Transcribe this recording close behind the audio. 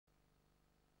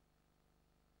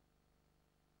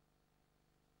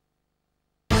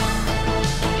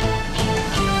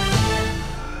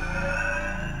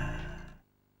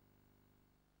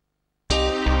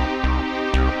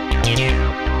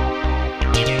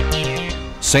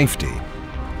Safety.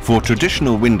 For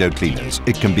traditional window cleaners,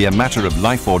 it can be a matter of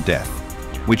life or death,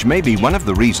 which may be one of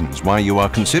the reasons why you are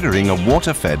considering a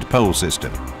water-fed pole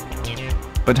system.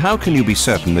 But how can you be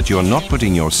certain that you're not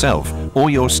putting yourself or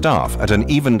your staff at an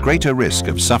even greater risk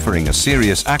of suffering a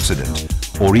serious accident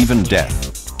or even death?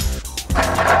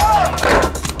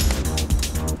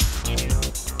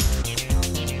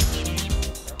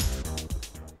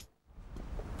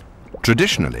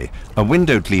 Traditionally, a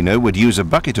window cleaner would use a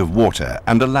bucket of water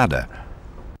and a ladder.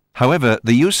 However,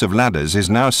 the use of ladders is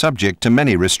now subject to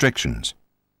many restrictions.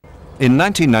 In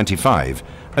 1995,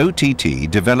 OTT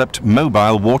developed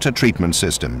mobile water treatment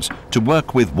systems to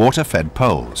work with water-fed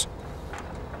poles.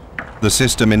 The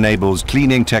system enables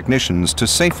cleaning technicians to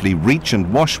safely reach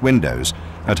and wash windows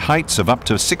at heights of up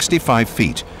to 65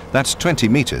 feet, that's 20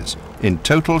 meters, in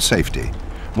total safety,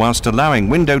 whilst allowing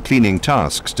window cleaning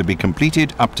tasks to be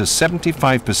completed up to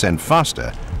 75%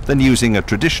 faster than using a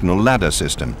traditional ladder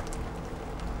system.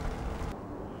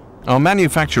 Our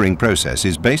manufacturing process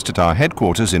is based at our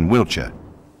headquarters in Wiltshire.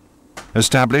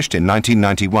 Established in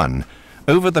 1991,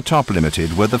 Over the Top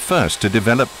Limited were the first to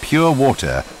develop pure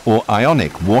water or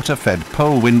Ionic water-fed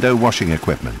pole window washing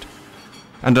equipment,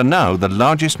 and are now the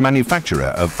largest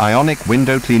manufacturer of Ionic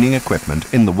window cleaning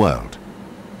equipment in the world.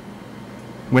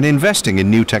 When investing in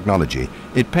new technology,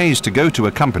 it pays to go to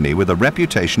a company with a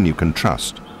reputation you can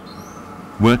trust.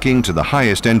 Working to the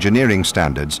highest engineering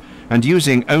standards and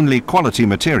using only quality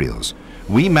materials,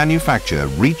 we manufacture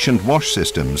reach and wash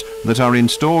systems that are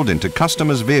installed into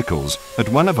customers' vehicles at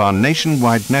one of our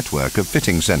nationwide network of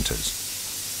fitting centres.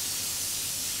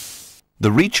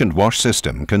 The reach and wash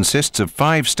system consists of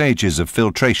 5 stages of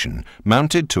filtration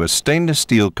mounted to a stainless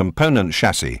steel component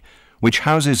chassis which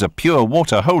houses a pure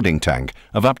water holding tank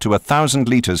of up to 1,000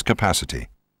 litres capacity.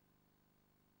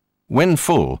 When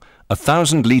full, a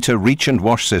 1,000-litre reach and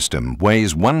wash system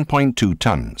weighs 1.2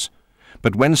 tonnes,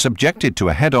 but when subjected to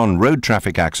a head-on road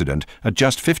traffic accident at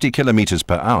just 50 kilometres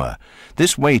per hour,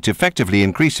 this weight effectively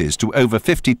increases to over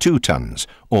 52 tonnes,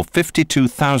 or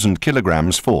 52,000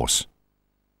 kilograms force.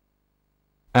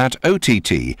 At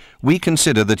OTT, we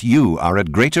consider that you are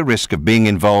at greater risk of being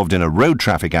involved in a road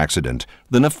traffic accident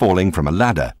than of falling from a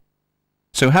ladder.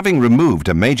 So having removed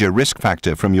a major risk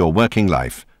factor from your working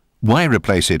life, why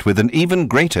replace it with an even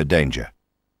greater danger?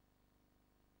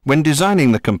 When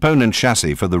designing the component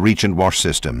chassis for the reach and wash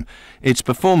system, its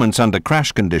performance under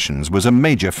crash conditions was a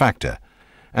major factor,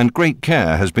 and great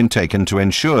care has been taken to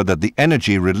ensure that the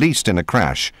energy released in a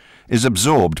crash is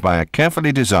absorbed by a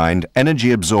carefully designed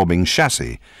energy-absorbing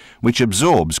chassis which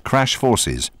absorbs crash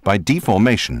forces by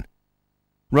deformation,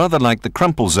 rather like the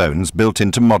crumple zones built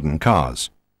into modern cars.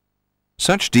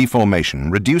 Such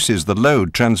deformation reduces the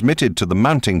load transmitted to the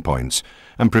mounting points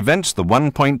and prevents the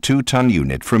 1.2-ton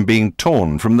unit from being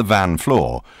torn from the van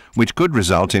floor, which could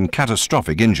result in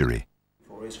catastrophic injury.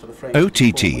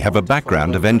 OTT have a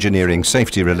background of engineering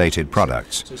safety-related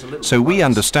products, so we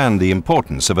understand the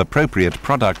importance of appropriate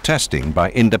product testing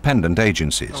by independent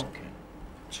agencies.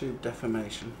 Tube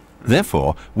deformation.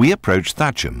 Therefore, we approached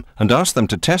Thatcham and asked them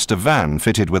to test a van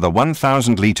fitted with a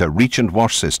 1,000-litre reach and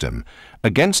wash system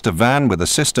against a van with a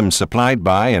system supplied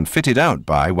by and fitted out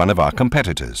by one of our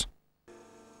competitors.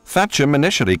 Thatcham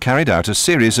initially carried out a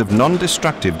series of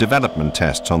non-destructive development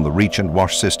tests on the reach and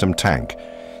wash system tank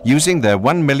using their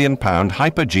 £1 million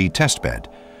Hyper-G testbed,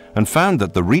 and found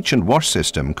that the reach and wash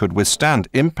system could withstand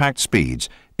impact speeds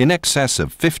in excess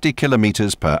of 50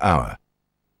 kilometers per hour.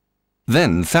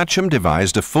 Then Thatcham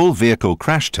devised a full vehicle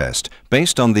crash test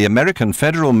based on the American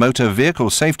Federal Motor Vehicle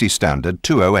Safety Standard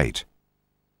 208.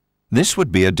 This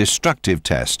would be a destructive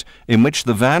test in which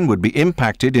the van would be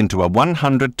impacted into a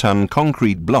 100-ton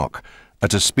concrete block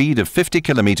at a speed of 50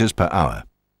 kilometers per hour.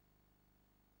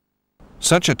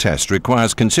 Such a test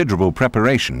requires considerable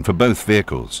preparation for both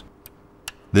vehicles.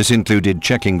 This included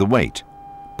checking the weight,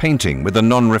 painting with a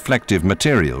non-reflective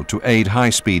material to aid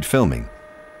high-speed filming,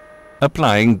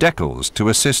 applying decals to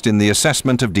assist in the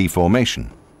assessment of deformation,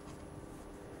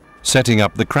 setting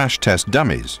up the crash test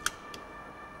dummies,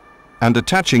 and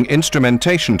attaching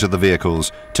instrumentation to the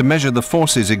vehicles to measure the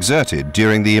forces exerted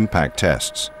during the impact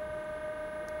tests.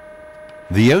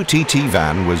 The OTT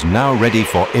van was now ready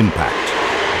for impact.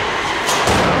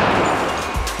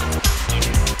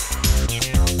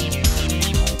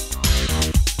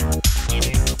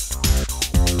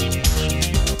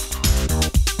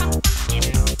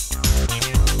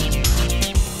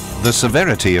 The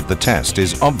severity of the test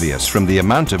is obvious from the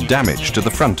amount of damage to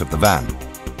the front of the van.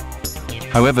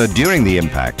 However, during the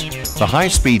impact, the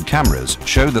high-speed cameras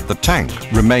show that the tank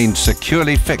remained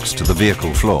securely fixed to the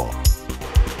vehicle floor.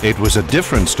 It was a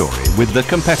different story with the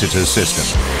competitor's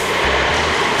system.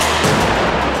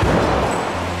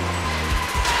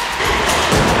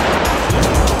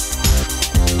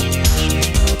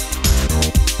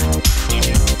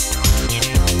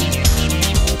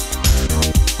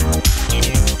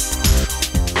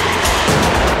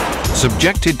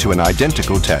 Subjected to an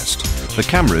identical test, the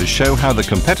cameras show how the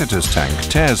competitor's tank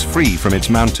tears free from its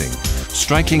mounting,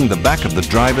 striking the back of the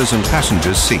driver's and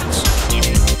passengers' seats.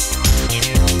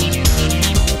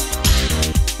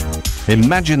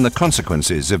 Imagine the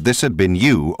consequences if this had been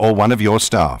you or one of your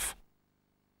staff.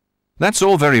 That's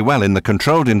all very well in the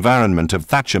controlled environment of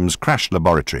Thatcham's crash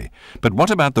laboratory, but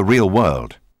what about the real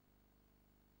world?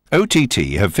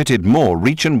 OTT have fitted more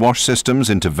reach and wash systems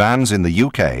into vans in the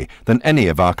UK than any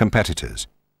of our competitors.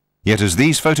 Yet as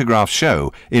these photographs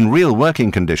show, in real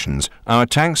working conditions, our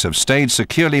tanks have stayed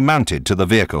securely mounted to the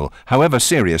vehicle, however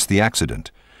serious the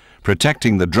accident,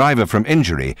 protecting the driver from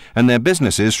injury and their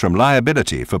businesses from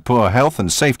liability for poor health and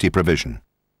safety provision.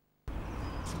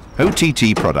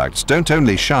 OTT products don't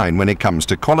only shine when it comes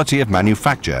to quality of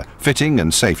manufacture, fitting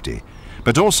and safety,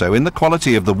 but also in the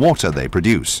quality of the water they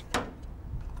produce.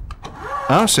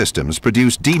 Our systems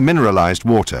produce demineralized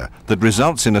water that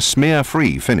results in a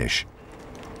smear-free finish.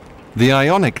 The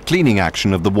ionic cleaning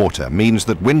action of the water means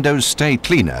that windows stay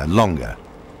cleaner longer.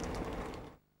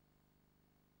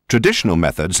 Traditional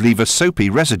methods leave a soapy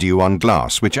residue on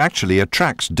glass which actually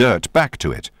attracts dirt back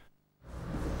to it.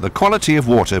 The quality of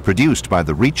water produced by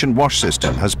the Reach and Wash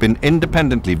system has been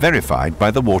independently verified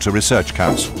by the Water Research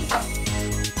Council.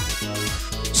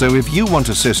 So if you want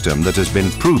a system that has been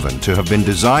proven to have been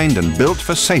designed and built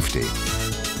for safety,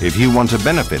 if you want to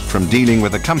benefit from dealing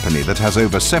with a company that has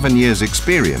over 7 years'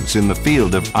 experience in the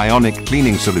field of ionic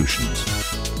cleaning solutions,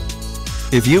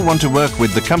 if you want to work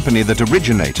with the company that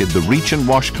originated the Reach and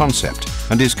Wash concept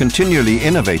and is continually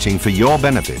innovating for your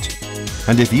benefit,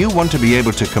 and if you want to be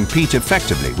able to compete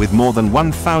effectively with more than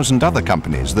 1,000 other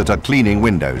companies that are cleaning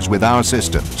windows with our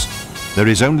systems, there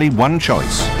is only one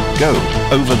choice: go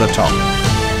over the top.